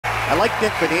I like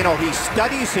Nick Bonino. He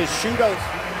studies his shootout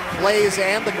plays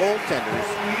and the goaltenders.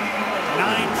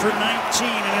 9 for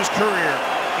 19 in his career.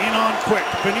 In on Quick.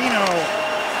 Bonino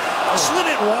slid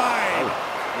it wide.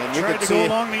 And you tried to go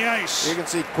along the ice. You can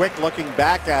see Quick looking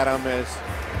back at him as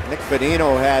Nick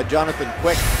Bonino had Jonathan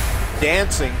Quick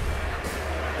dancing.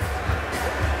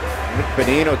 Nick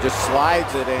Bonino just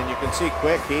slides it, and you can see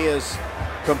Quick. He is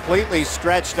completely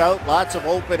stretched out, lots of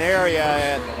open area,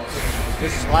 and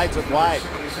just slides it wide.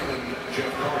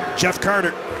 Jeff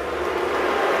Carter,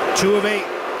 2 of 8.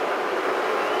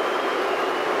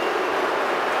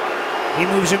 He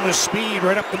moves in with speed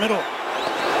right up the middle.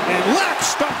 And Lack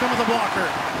stopped him with a blocker.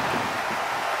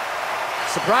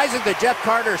 Surprising that Jeff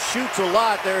Carter shoots a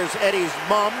lot. There's Eddie's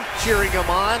mom cheering him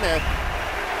on.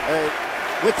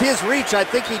 With his reach, I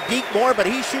think he'd deke more, but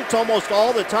he shoots almost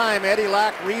all the time. Eddie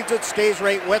Lack reads it, stays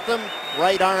right with him.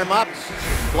 Right arm up,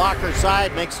 blocker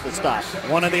side, makes the stop.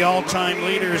 One of the all-time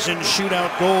leaders in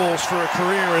shootout goals for a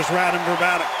career is Radim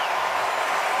Vrbata.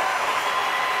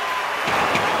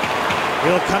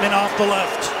 He'll come in off the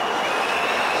left.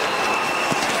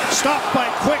 Stopped by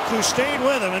Quick, who stayed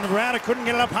with him, and Vrbata couldn't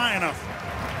get it up high enough.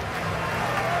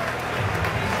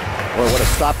 Boy, what a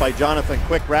stop by Jonathan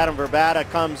Quick. Radim Vrbata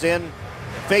comes in,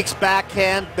 fakes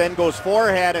backhand, then goes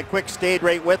forehand, and Quick stayed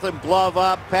right with him. Glove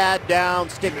up, pad down,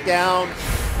 stick down.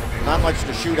 Not much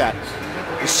to shoot at.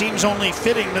 It seems only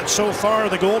fitting that so far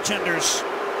the goaltenders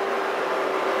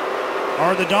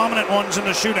are the dominant ones in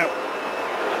the shootout.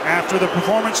 After the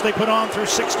performance they put on through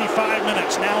 65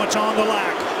 minutes, now it's on to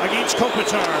Lack against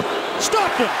Kopitar.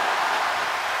 Stopped him!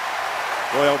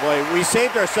 Boy, oh boy, we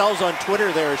saved ourselves on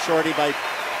Twitter there, Shorty, by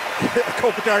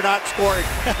Kopitar not scoring,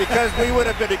 because we would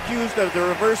have been accused of the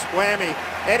reverse whammy.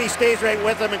 Eddie stays right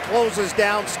with him and closes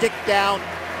down, stick down.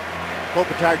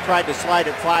 Kopitar tried to slide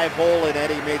it 5-hole, and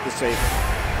Eddie made the save.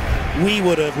 We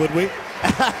would have, would we?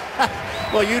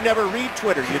 Well, you never read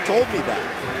Twitter. You told me that.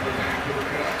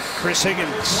 Chris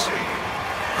Higgins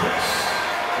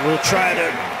will try to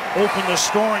open the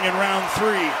scoring in round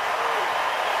 3.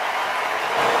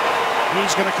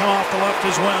 He's going to come off the left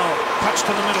as well. Cuts to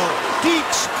the middle.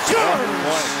 Deeks scores! Oh,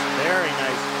 boy. Very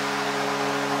nice.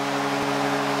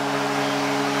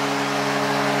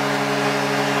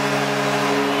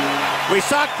 We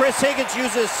saw Chris Higgins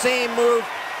use his same move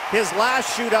his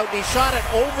last shootout, and he shot it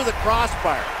over the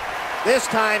crossbar. This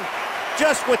time,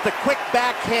 just with the quick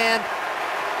backhand.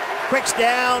 Quick's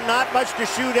down, not much to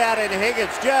shoot at, and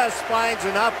Higgins just finds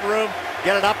enough room,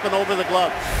 get it up and over the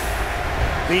glove.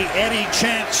 The Eddie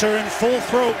chants are in full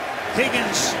throat.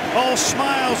 Higgins all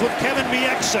smiles with Kevin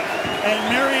Bieksa, and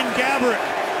Marian Gaborik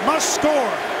must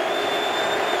score.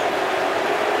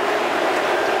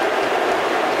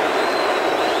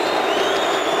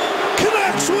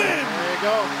 Canucks win! There you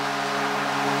go.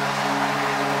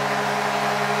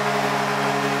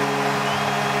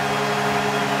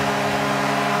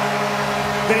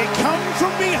 They come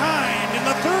from behind in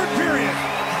the 3rd period,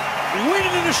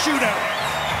 winning in a shootout.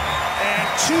 And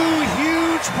 2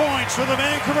 huge points for the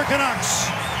Vancouver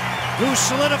Canucks, who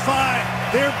solidify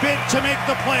their bid to make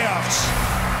the playoffs.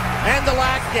 And the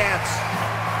Lack dance.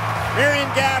 Marian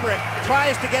Gaborik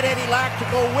tries to get Eddie Lack to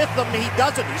go with them. He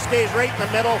doesn't. He stays right in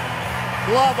the middle.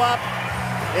 Glove up,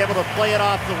 able to play it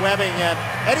off the webbing. And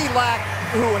Eddie Lack,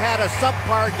 who had a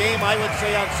subpar game, I would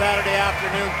say, on Saturday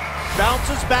afternoon,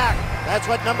 bounces back. That's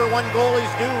what #1 goalies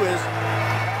do, is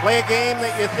play a game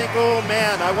that you think, oh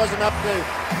man, I wasn't up to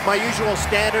my usual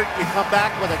standard. You come back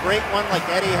with a great one like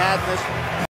Eddie had in this